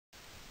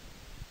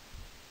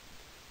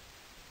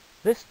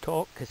This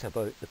talk is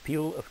about the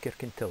Peel of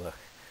Kirkintilloch,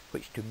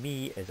 which to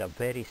me is a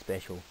very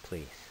special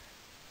place.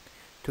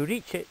 To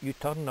reach it you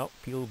turn up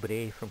Peel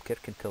Brae from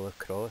Kirkintilloch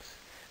Cross,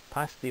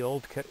 past the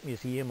Old Kirk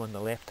Museum on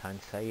the left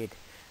hand side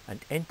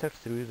and enter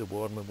through the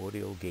War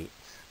Memorial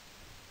gates.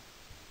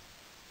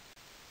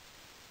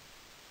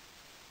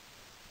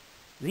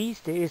 These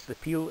days the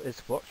Peel is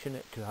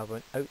fortunate to have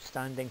an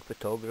outstanding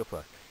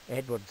photographer,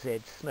 Edward Z.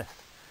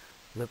 Smith,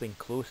 living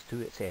close to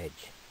its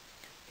edge.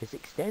 His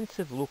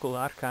extensive local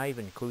archive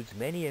includes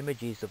many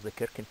images of the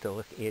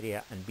Kirkintilloch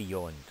area and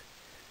beyond.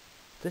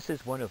 This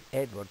is one of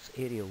Edward's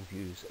aerial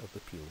views of the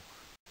Peel.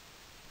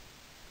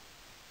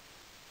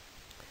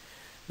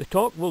 The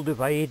talk will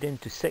divide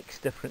into 6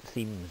 different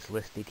themes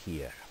listed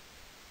here.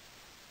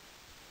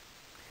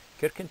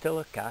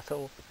 Kirkintilloch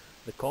Castle,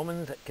 the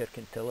Commons at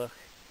Kirkintilloch,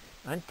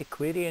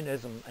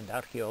 antiquarianism and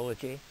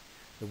archaeology,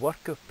 the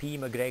work of P.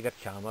 MacGregor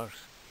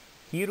Chalmers,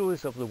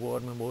 heroes of the War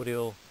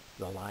Memorial,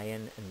 the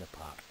lion in the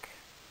park.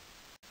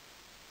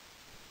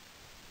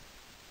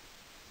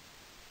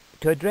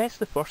 To address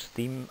the first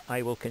theme,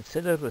 I will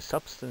consider the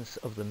substance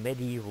of the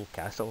medieval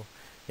castle,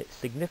 its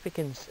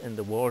significance in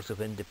the Wars of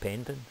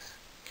Independence,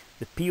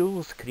 the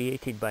peels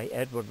created by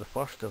Edward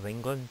I of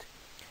England,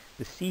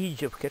 the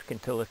siege of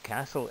Kirkintilloch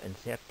Castle in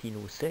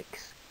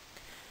 1306,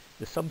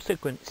 the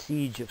subsequent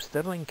siege of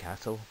Stirling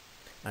Castle,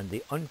 and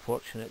the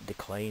unfortunate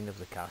decline of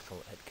the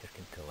castle at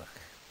Kirkintilloch.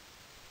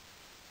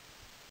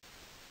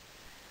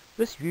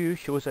 This view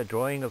shows a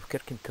drawing of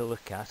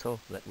Kirkintilloch Castle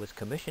that was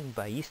commissioned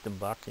by East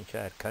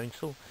Dunbartonshire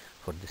Council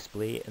for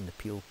display in the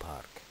Peel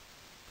Park.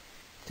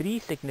 3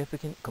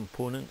 significant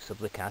components of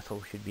the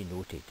castle should be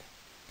noted: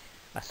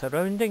 a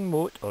surrounding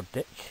moat or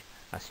ditch,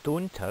 a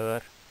stone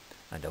tower,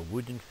 and a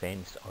wooden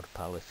fence or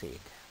palisade.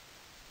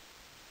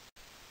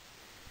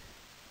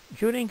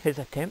 During his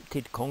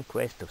attempted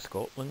conquest of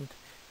Scotland,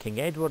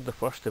 King Edward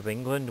I of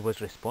England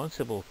was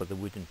responsible for the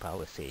wooden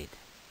palisade.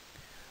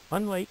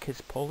 Unlike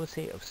his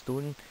policy of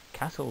stone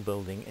castle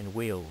building in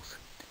Wales,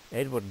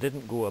 Edward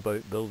didn't go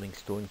about building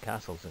stone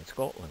castles in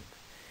Scotland.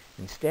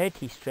 Instead,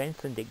 he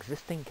strengthened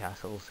existing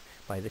castles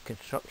by the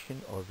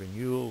construction or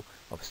renewal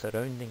of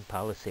surrounding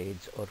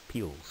palisades or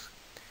peels.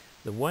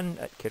 The one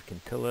at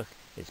Kirkintilloch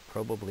is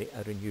probably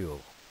a renewal.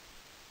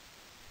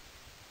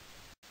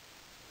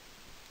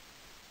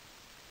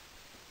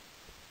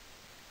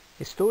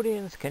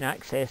 Historians can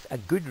access a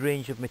good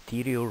range of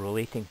material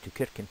relating to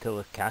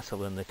Kirkintilloch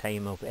Castle in the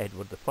time of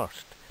Edward I,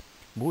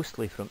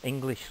 mostly from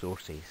English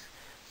sources.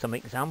 Some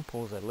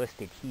examples are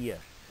listed here.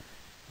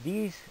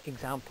 These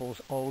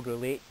examples all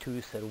relate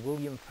to Sir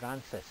William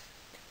Francis,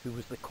 who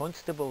was the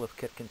constable of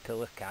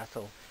Kirkintilloch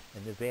Castle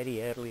in the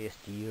very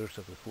earliest years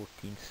of the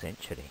 14th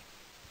century.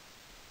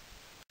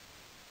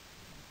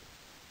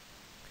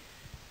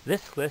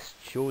 This list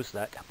shows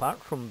that, apart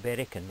from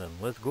Berwick and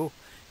Linlithgow,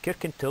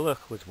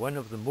 Kirkintilloch was one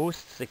of the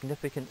most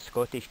significant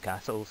Scottish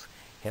castles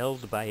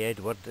held by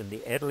Edward in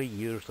the early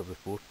years of the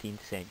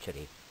 14th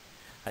century,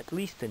 at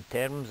least in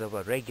terms of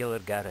a regular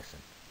garrison.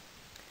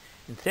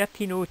 In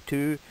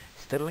 1302,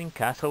 Stirling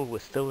Castle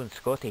was still in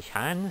Scottish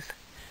hands,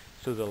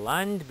 so the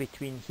land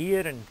between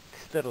here and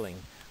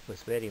Stirling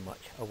was very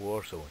much a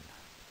war zone.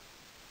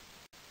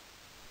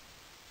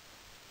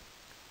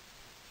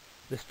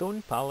 The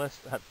stone palace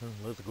at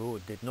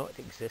Linlithgow did not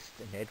exist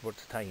in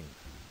Edward's time.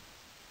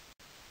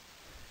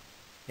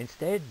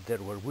 Instead, there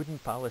were wooden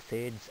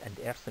palisades and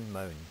earthen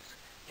mounds,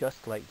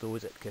 just like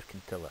those at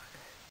Kirkintilloch,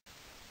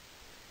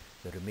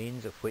 the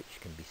remains of which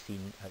can be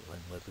seen at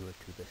Linlithgow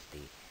to this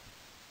day.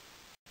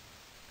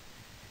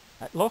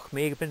 At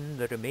Lochmaben,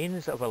 the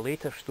remains of a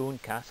later stone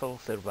castle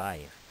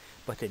survive,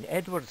 but in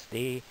Edward's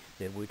day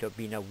there would have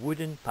been a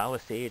wooden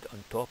palisade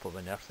on top of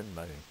an earthen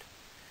mound.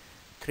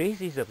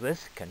 Traces of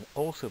this can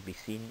also be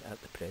seen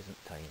at the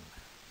present time.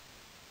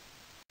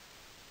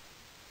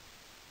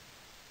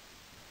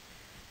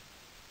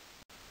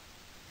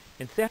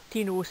 In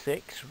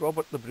 1306,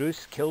 Robert the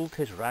Bruce killed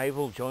his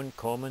rival John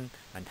Comyn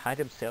and had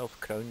himself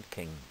crowned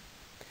king.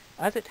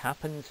 As it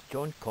happens,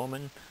 John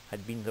Comyn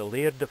had been the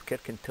laird of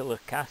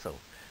Kirkintilloch Castle,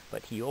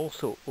 but he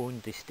also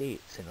owned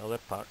estates in other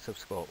parts of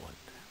Scotland.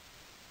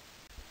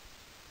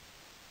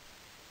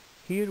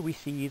 Here we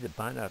see the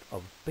banner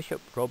of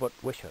Bishop Robert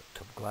Wishart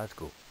of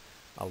Glasgow,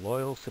 a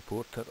loyal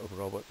supporter of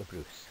Robert the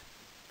Bruce.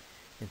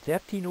 In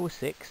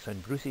 1306,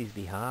 on Bruce's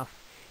behalf,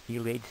 he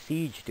laid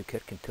siege to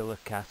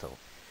Kirkintilloch Castle,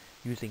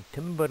 using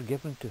timber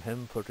given to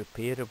him for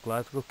repair of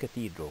Glasgow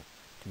Cathedral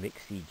to make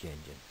siege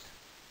engines.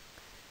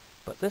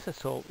 But this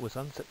assault was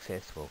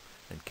unsuccessful,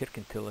 and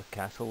Kirkintilloch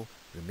Castle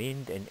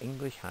remained in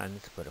English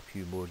hands for a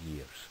few more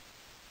years.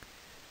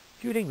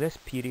 During this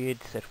period,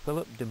 Sir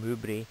Philip de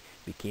Mowbray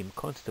became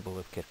Constable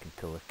of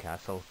Kirkintilloch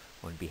Castle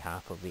on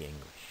behalf of the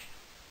English.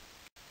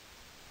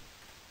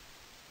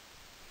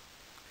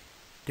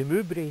 De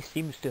Mowbray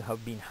seems to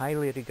have been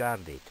highly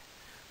regarded,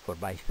 for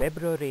by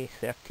February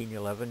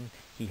 1311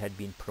 he had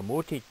been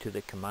promoted to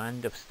the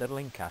command of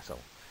Stirling Castle,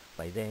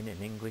 by then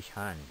in English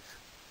hands.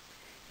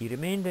 He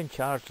remained in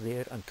charge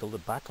there until the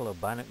Battle of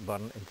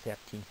Bannockburn in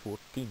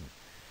 1314,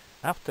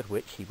 after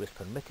which he was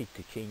permitted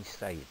to change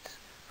sides,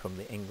 from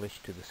the English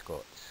to the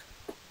Scots.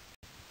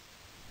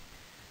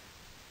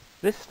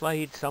 This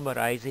slide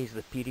summarises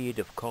the period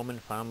of common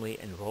family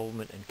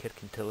involvement in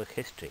Kirkintilloch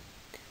history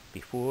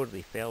before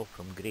they fell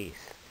from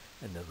grace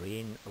in the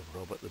reign of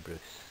Robert the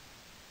Bruce.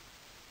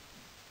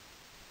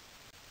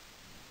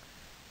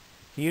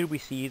 Here we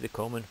see the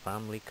common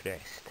family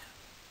crest.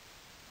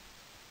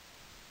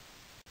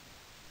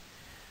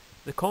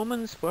 The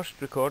Common's first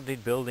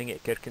recorded building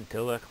at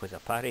Kirkintilloch was a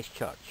parish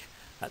church,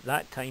 at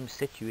that time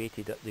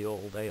situated at the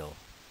Old Isle.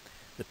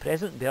 The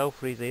present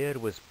belfry there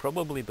was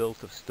probably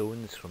built of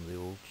stones from the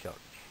old church.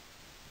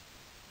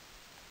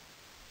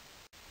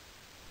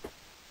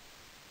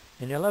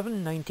 In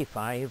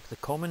 1195 the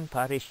common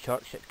parish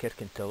church at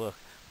Kirkintilloch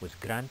was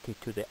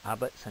granted to the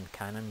abbots and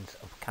canons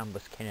of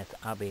Cambuskenneth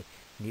Abbey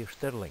near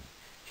Stirling,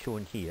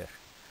 shown here,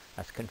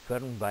 as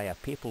confirmed by a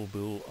papal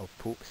bull of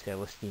Pope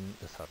Celestine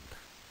III.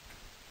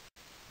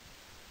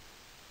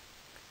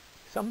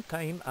 Some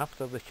time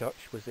after the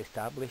church was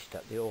established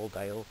at the Old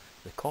Isle,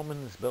 the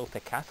Commons built a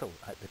castle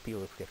at the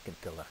Peel of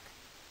Kirkintilloch.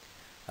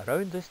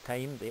 Around this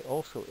time they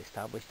also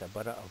established a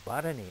borough of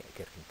barony at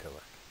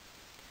Kirkintilloch.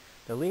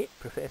 The late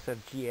Professor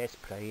G.S.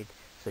 Pride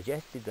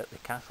suggested that the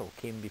castle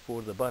came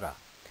before the borough,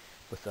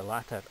 with the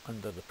latter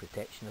under the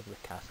protection of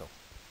the castle,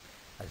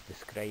 as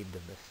described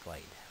in this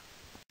slide.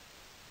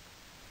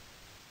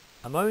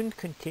 A mound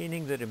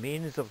containing the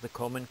remains of the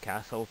common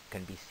castle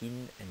can be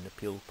seen in the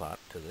Peel Park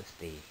to this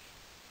day.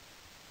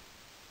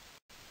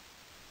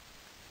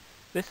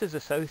 This is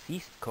the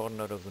southeast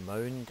corner of the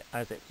mound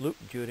as it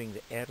looked during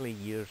the early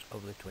years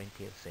of the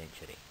 20th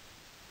century,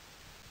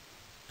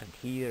 and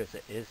here as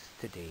it is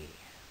today.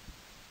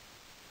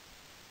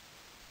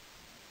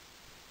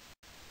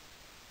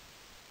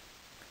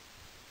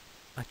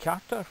 A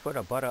charter for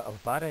a borough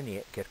of barony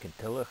at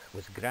Kirkintilloch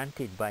was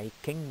granted by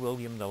King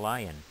William the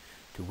Lion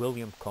to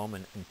William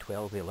Common in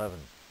 1211.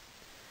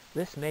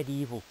 This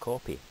medieval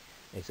copy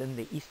is in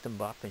the East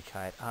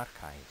Dunbartonshire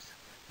archives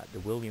at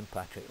the William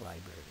Patrick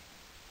Library.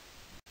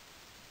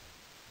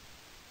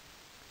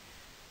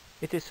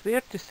 It is fair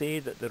to say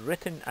that the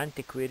written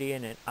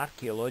antiquarian and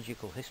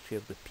archaeological history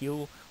of the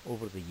Peel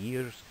over the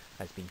years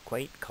has been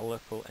quite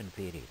colourful and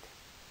varied.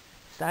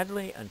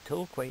 Sadly,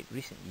 until quite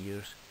recent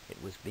years, it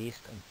was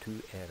based on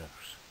two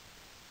errors.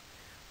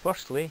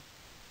 Firstly,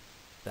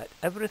 that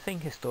everything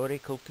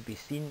historical to be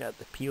seen at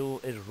the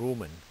Peel is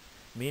Roman,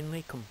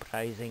 mainly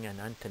comprising an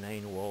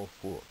Antonine wall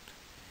fort.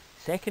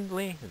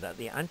 Secondly, that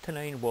the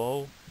Antonine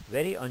wall,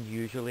 very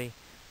unusually,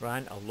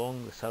 ran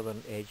along the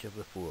southern edge of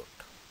the fort.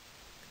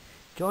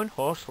 John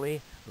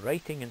Horsley,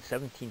 writing in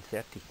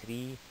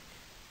 1733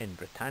 in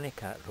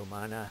Britannica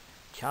Romana,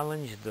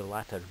 challenged the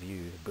latter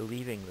view,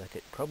 believing that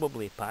it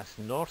probably passed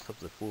north of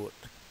the fort,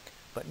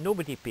 but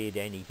nobody paid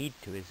any heed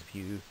to his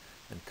view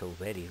until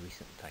very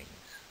recent times.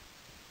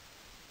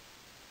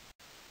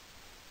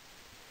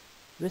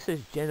 This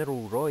is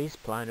General Roy's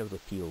plan of the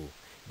Peel,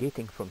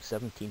 dating from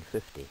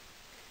 1750.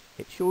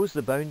 It shows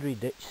the boundary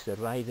ditch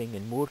surviving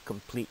in more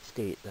complete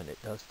state than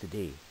it does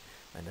today,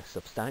 and a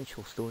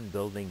substantial stone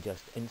building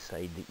just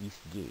inside the east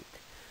gate,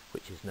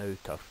 which is now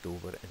turfed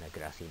over in a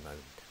grassy mound.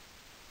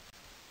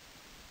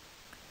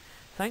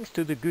 Thanks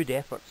to the good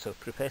efforts of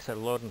Professor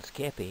Lawrence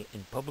Keppie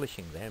in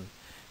publishing them,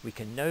 we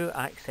can now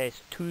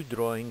access two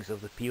drawings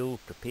of the Peel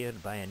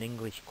prepared by an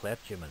English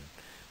clergyman,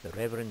 the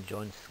Reverend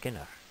John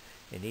Skinner,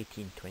 in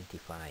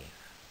 1825.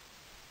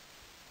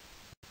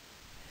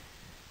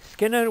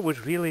 Skinner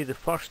was really the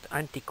first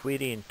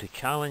antiquarian to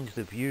challenge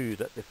the view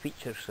that the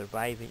features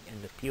surviving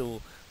in the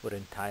Peel were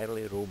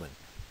entirely Roman.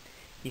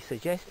 He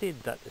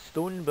suggested that the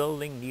stone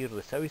building near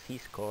the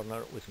southeast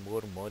corner was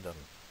more modern.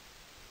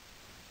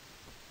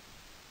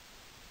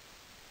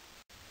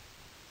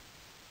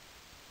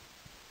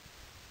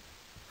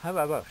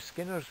 However,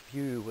 Skinner's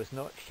view was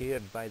not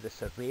shared by the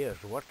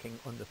surveyors working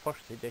on the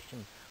first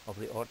edition of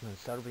the Ordnance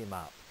Survey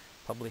map,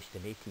 published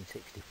in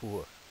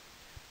 1864.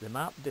 The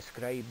map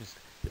describes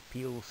the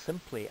Peel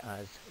simply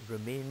as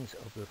remains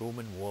of the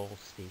Roman wall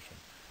station.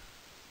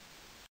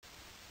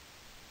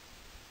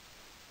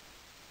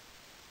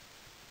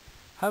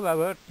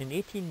 However, in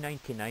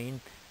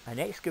 1899, an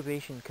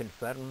excavation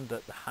confirmed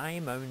that the high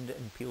mound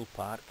in Peel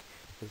Park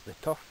is the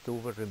turfed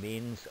over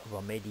remains of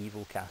a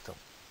medieval castle.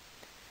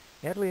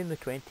 Early in the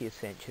 20th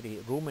century,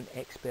 Roman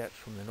experts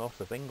from the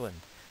north of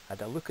England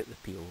had a look at the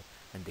Peel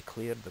and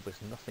declared there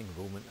was nothing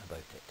Roman about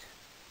it.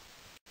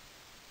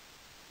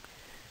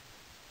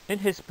 In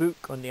his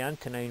book on the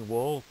Antonine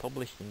Wall,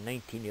 published in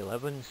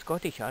 1911,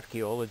 Scottish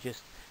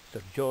archaeologist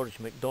Sir George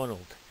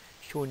MacDonald,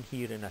 shown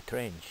here in a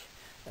trench,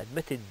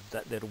 admitted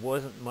that there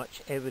wasn't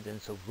much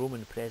evidence of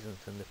Roman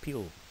presence in the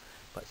Peel,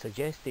 but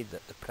suggested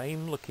that the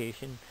prime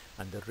location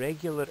and the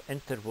regular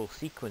interval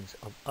sequence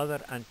of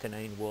other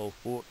Antonine Wall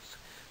forts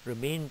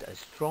remained as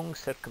strong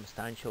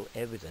circumstantial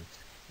evidence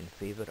in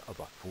favour of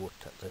a fort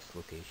at this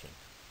location.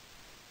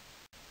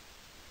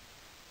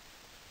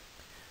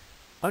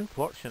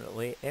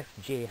 Unfortunately,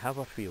 F.J.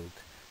 Haverfield,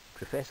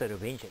 Professor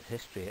of Ancient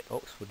History at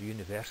Oxford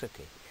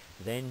University,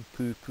 then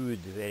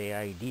pooh-poohed the very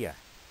idea.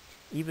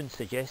 even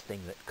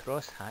suggesting that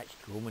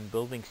cross-hatched Roman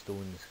building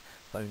stones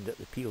found at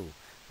the Peel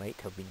might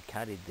have been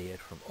carried there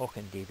from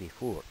Auchendavy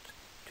Fort,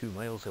 2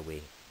 miles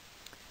away.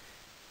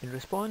 In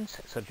response,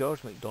 Sir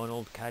George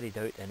MacDonald carried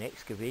out an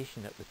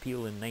excavation at the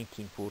Peel in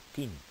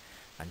 1914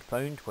 and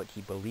found what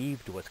he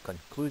believed was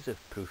conclusive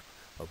proof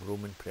of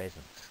Roman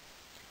presence,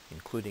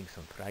 including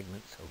some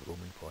fragments of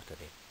Roman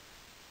pottery.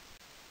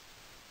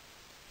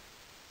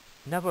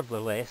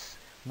 Nevertheless,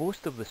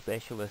 most of the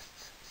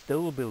specialists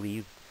still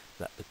believed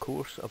that the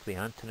course of the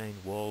Antonine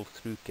Wall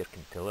through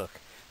Kirkintilloch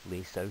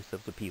lay south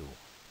of the Peel.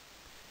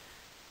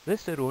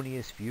 This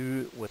erroneous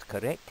view was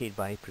corrected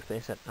by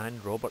Professor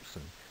Anne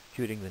Robertson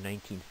during the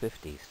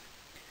 1950s,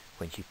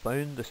 when she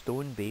found the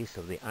stone base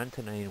of the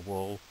Antonine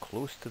Wall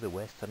close to the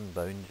western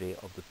boundary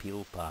of the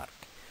Peel Park,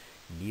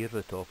 near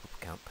the top of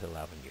Camphill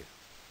Avenue.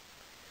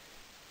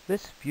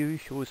 This view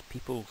shows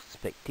people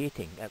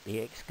spectating at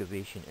the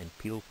excavation in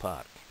Peel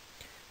Park,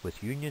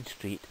 with Union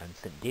Street and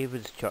St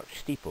David's Church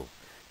steeple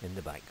in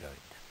the background.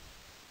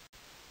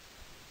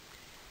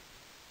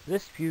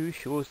 This view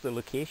shows the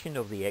location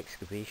of the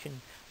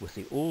excavation with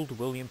the old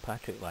William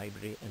Patrick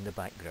Library in the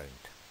background.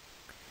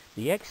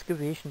 The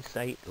excavation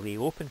site lay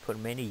open for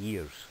many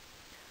years,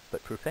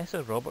 but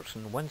Professor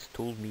Robertson once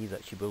told me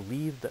that she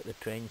believed that the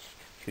trench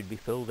should be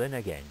filled in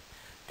again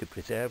to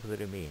preserve the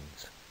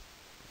remains.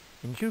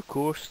 In due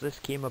course this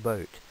came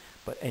about,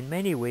 but in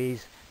many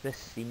ways this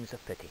seems a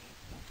pity.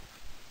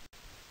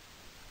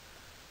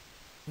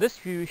 This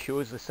view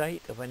shows the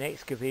site of an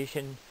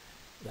excavation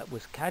that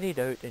was carried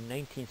out in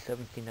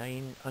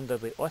 1979 under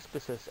the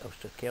auspices of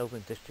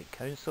Strathkelvin District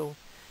Council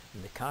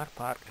in the car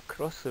park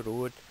across the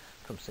road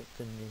from St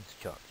Ninian's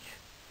Church.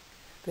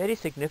 Very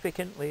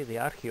significantly, the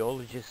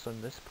archaeologists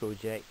on this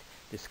project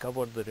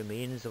discovered the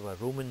remains of a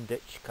Roman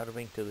ditch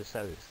curving to the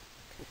south,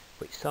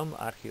 which some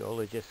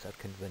archaeologists are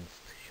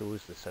convinced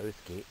shows the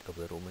south gate of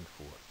the Roman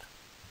fort.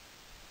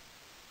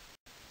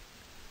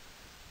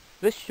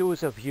 This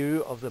shows a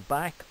view of the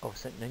back of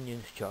St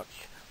Ninian's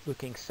Church,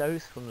 looking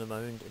south from the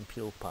mound in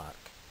Peel Park.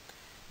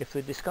 If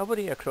the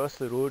discovery across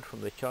the road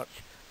from the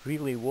church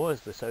really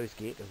was the south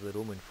gate of the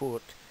Roman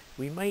fort,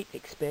 we might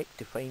expect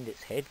to find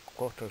its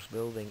headquarters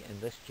building in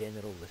this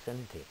general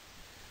vicinity.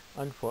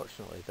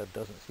 Unfortunately, there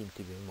doesn't seem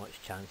to be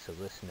much chance of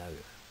this now.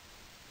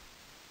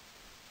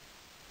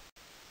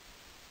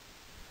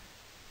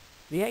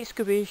 The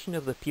excavation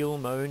of the Peel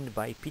Mound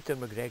by Peter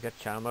MacGregor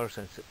Chalmers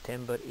in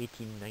September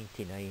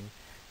 1899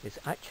 is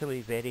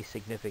actually very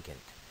significant,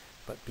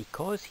 but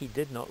because he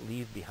did not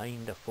leave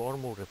behind a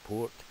formal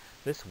report,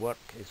 this work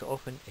is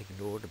often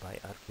ignored by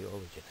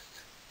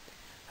archaeologists.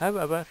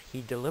 However,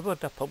 he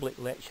delivered a public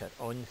lecture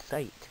on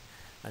site,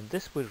 and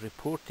this was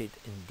reported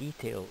in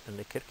detail in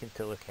the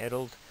Kirkintilloch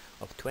Herald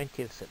of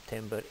 20th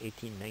September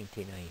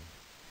 1899.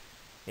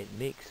 It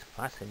makes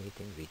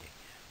fascinating reading.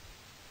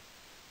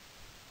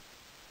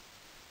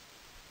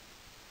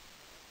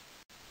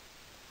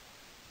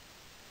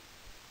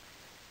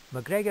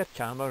 MacGregor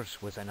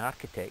Chalmers was an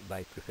architect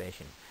by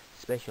profession,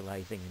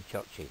 specialising in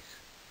churches.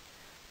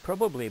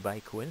 Probably by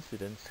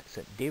coincidence,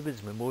 St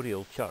David's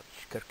Memorial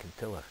Church,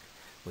 Kirkintilloch,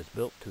 was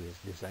built to his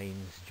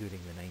designs during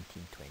the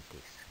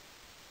 1920s.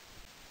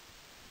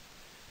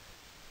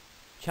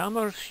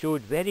 Chalmers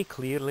showed very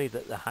clearly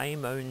that the high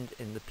mound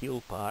in the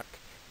Peel Park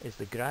is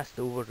the grassed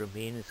over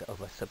remains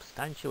of a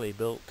substantially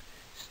built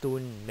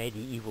stone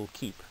medieval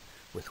keep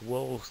with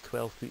walls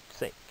 12 feet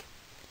thick.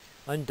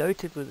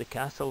 Undoubtedly the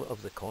castle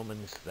of the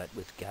Commons that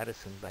was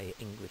garrisoned by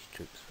English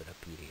troops for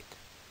a period.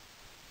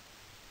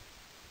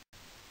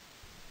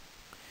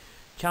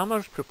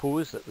 Chalmers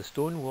proposed that the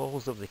stone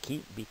walls of the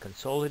keep be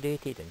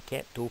consolidated and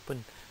kept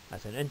open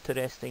as an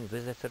interesting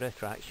visitor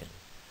attraction,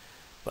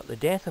 but the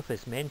death of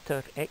his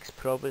mentor,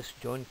 ex-provost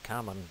John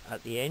Cameron,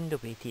 at the end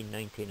of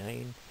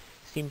 1899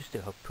 seems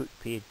to have put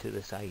paid to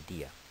this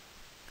idea.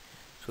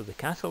 So the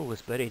castle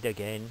was buried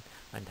again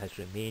and has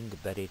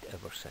remained buried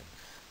ever since.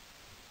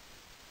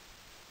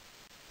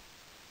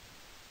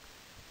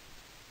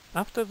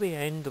 After the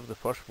end of the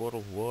First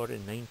World War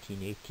in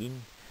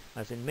 1918,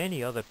 as in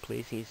many other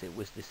places, it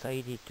was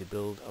decided to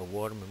build a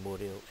war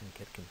memorial in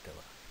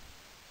Kirkintilloch.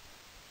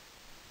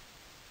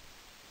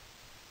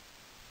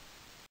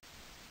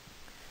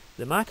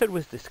 The matter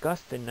was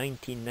discussed in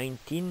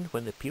 1919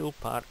 when the Peel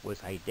Park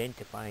was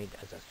identified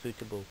as a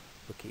suitable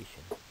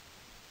location.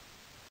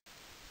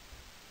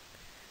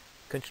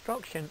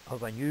 Construction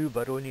of a new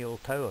baronial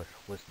tower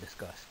was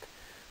discussed,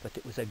 but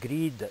it was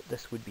agreed that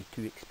this would be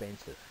too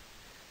expensive.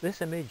 This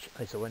image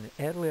is of an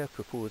earlier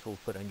proposal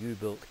for a new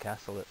built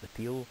castle at the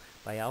Peel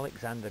by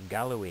Alexander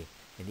Galloway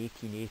in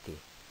 1880.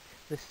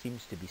 This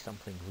seems to be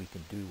something we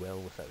can do well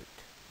without.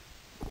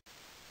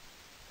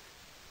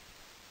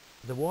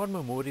 The War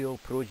Memorial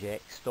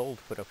project stalled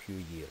for a few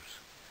years,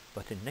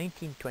 but in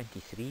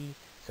 1923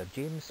 Sir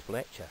James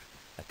Fletcher,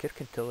 a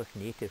Kirkintilloch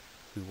native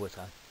who was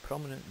a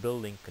prominent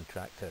building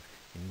contractor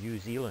in New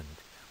Zealand,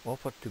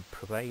 offered to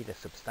provide a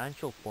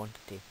substantial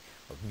quantity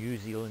of New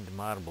Zealand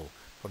marble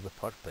for the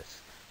purpose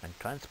and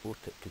transport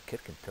it to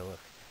Kirkintilloch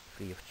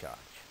free of charge.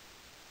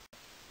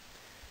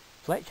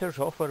 Fletcher's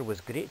offer was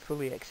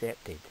gratefully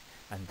accepted,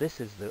 and this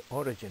is the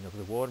origin of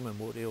the war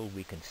memorial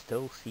we can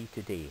still see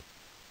today.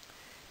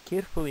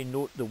 Carefully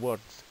note the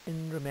words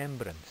 "in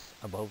remembrance"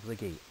 above the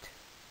gate.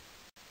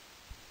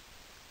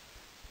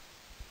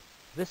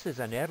 This is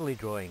an early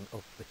drawing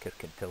of the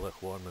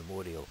Kirkintilloch War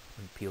Memorial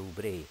on Peel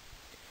Brae,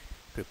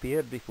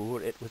 prepared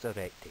before it was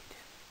erected.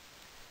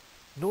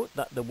 Note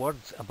that the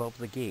words above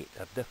the gate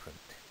are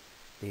different.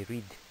 They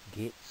read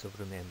 "Gates of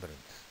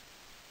Remembrance."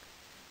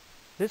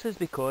 This is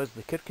because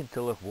the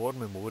Kirkintilloch War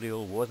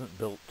Memorial wasn't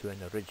built to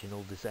an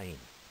original design.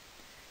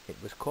 It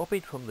was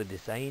copied from the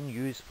design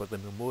used for the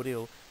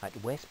memorial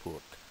at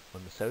Westport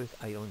on the South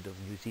Island of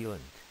New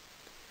Zealand,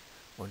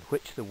 on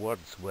which the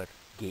words were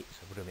 "Gates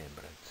of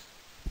Remembrance."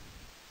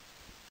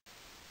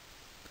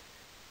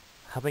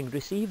 Having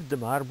received the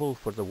marble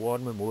for the war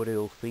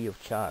memorial free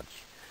of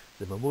charge,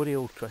 the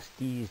memorial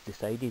trustees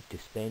decided to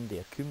spend the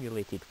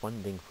accumulated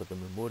funding for the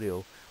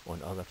memorial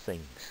on other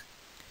things.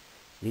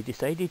 They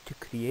decided to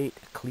create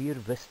a clear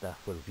vista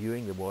for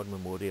viewing the war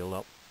memorial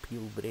up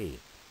Peel Brae.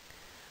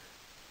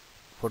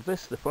 For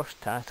this, the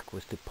first task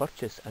was to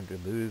purchase and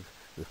remove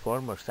the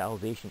former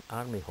Salvation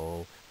Army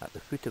Hall at the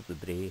foot of the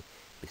brae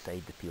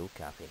beside the Peel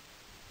Cafe.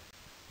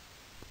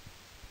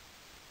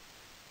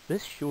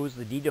 This shows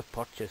the deed of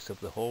purchase of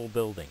the hall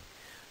building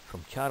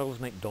from Charles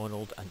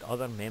MacDonald and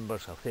other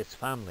members of his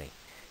family,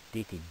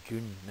 dated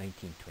June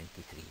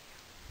 1923.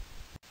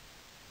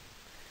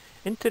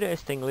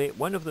 Interestingly,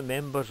 one of the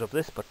members of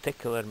this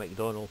particular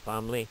MacDonald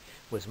family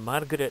was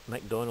Margaret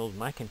MacDonald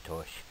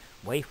Mackintosh,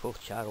 wife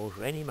of Charles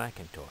Rennie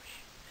Mackintosh.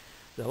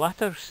 The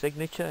latter's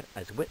signature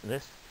as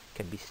witness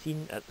can be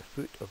seen at the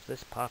foot of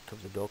this part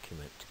of the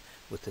document,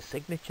 with the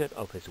signature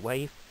of his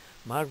wife,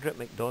 Margaret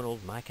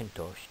MacDonald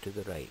Mackintosh, to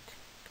the right.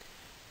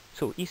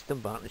 So East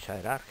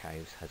Dunbartonshire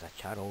Archives has a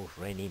Charles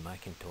Rennie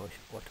Mackintosh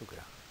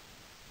autograph.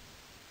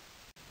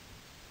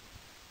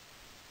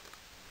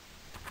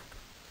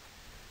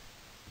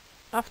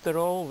 After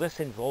all this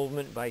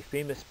involvement by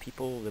famous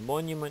people, the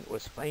monument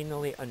was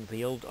finally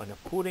unveiled on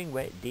a pouring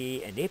wet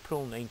day in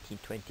April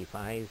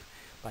 1925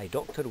 by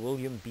Dr.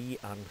 William B.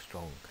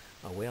 Armstrong,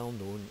 a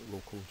well-known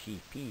local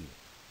GP.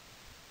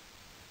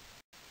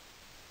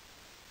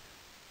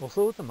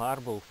 Although the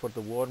marble for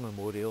the war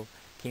memorial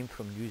came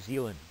from New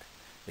Zealand,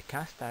 the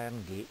cast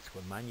iron gates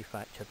were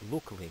manufactured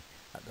locally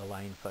at the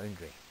Lion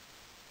Foundry.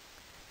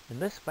 In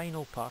this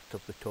final part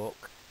of the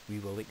talk, we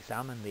will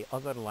examine the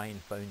other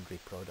Lion Foundry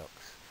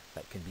products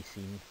that can be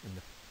seen in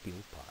the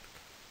Peel Park.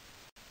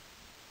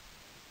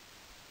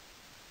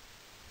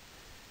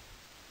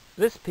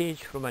 This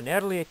page from an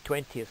early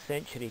 20th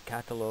century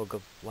catalogue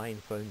of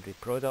Lion Foundry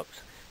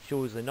products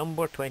shows the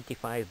number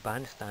 25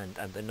 bandstand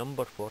and the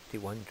number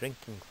 41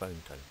 drinking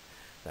fountain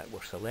that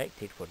were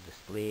selected for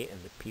display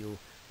in the Peel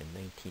in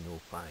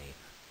 1905.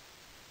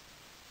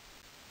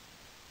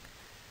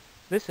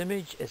 This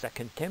image is a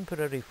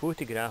contemporary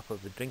photograph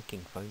of the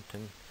drinking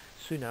fountain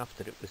soon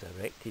after it was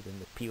erected in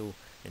the Peel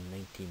in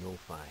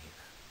 1905,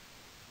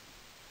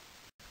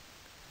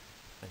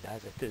 and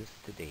as it is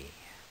today.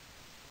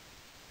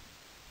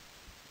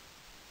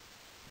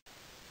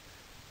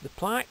 The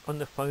plaque on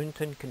the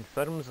fountain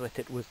confirms that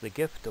it was the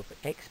gift of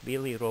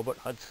ex-Baillie Robert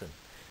Hudson,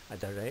 a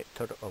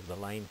director of the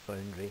Lion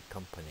Foundry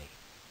Company.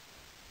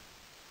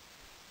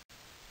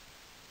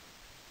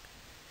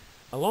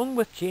 Along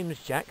with James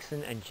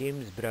Jackson and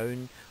James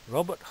Brown,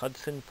 Robert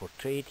Hudson,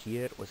 portrayed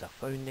here, was a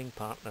founding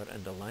partner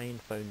in the Lion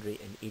Foundry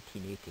in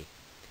 1880.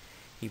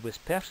 He was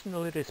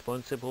personally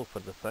responsible for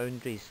the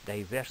foundry's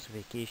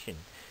diversification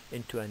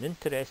into an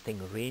interesting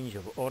range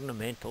of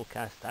ornamental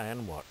cast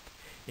iron work,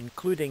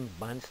 including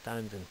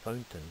bandstands and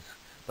fountains,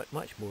 but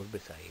much more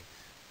besides.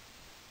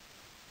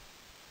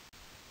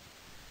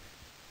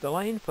 The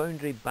Lion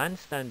Foundry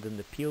bandstand in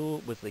the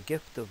Peel was the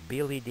gift of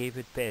Baillie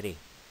David Perry,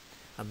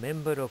 a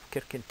member of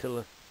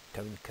Kirkintilloch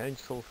Town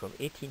Council from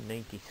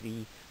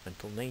 1893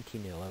 until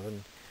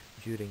 1911,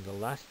 during the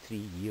last 3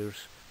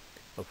 years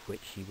of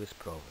which he was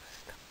provost.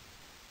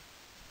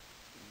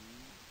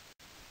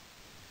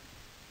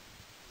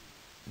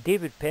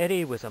 David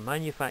Perry was a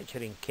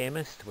manufacturing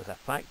chemist with a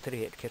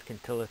factory at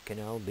Kirkintilloch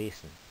Canal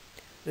Basin.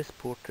 This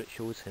portrait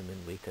shows him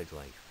in later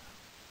life.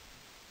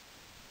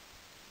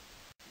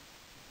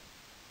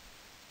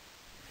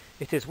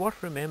 It is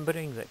worth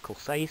remembering that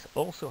Kilsyth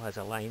also has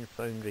a Lion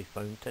Foundry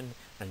fountain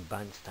and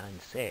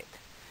bandstand set,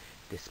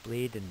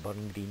 displayed in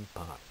Burn Green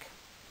Park.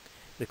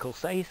 The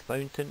Kilsyth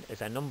fountain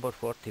is a number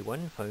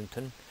 41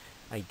 fountain,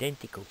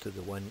 identical to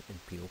the one in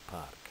Peel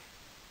Park.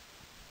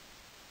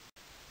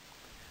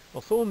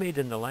 Although made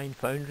in the Lion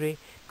Foundry,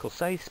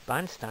 Kilsyth's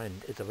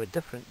bandstand is of a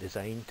different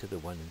design to the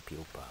one in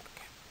Peel Park.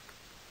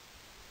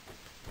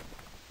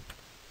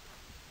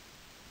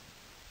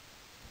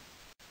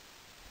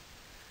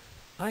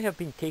 I have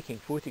been taking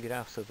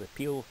photographs of the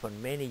Peel for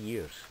many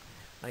years.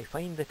 I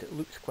find that it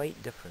looks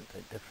quite different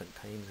at different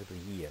times of the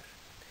year.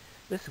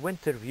 This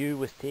winter view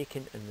was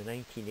taken in the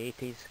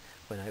 1980s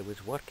when I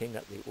was working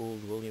at the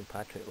old William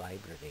Patrick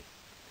Library,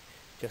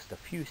 just a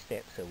few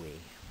steps away.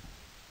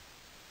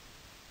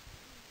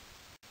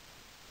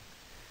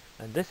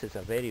 and this is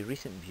a very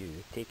recent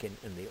view taken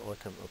in the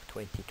autumn of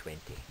 2020.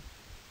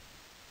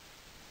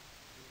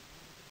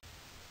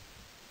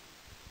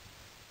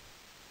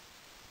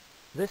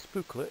 This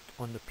booklet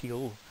on the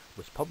Peel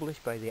was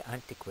published by the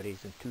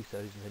Antiquaries in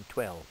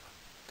 2012.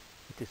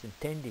 It is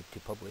intended to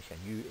publish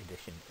a new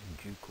edition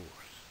in due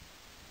course.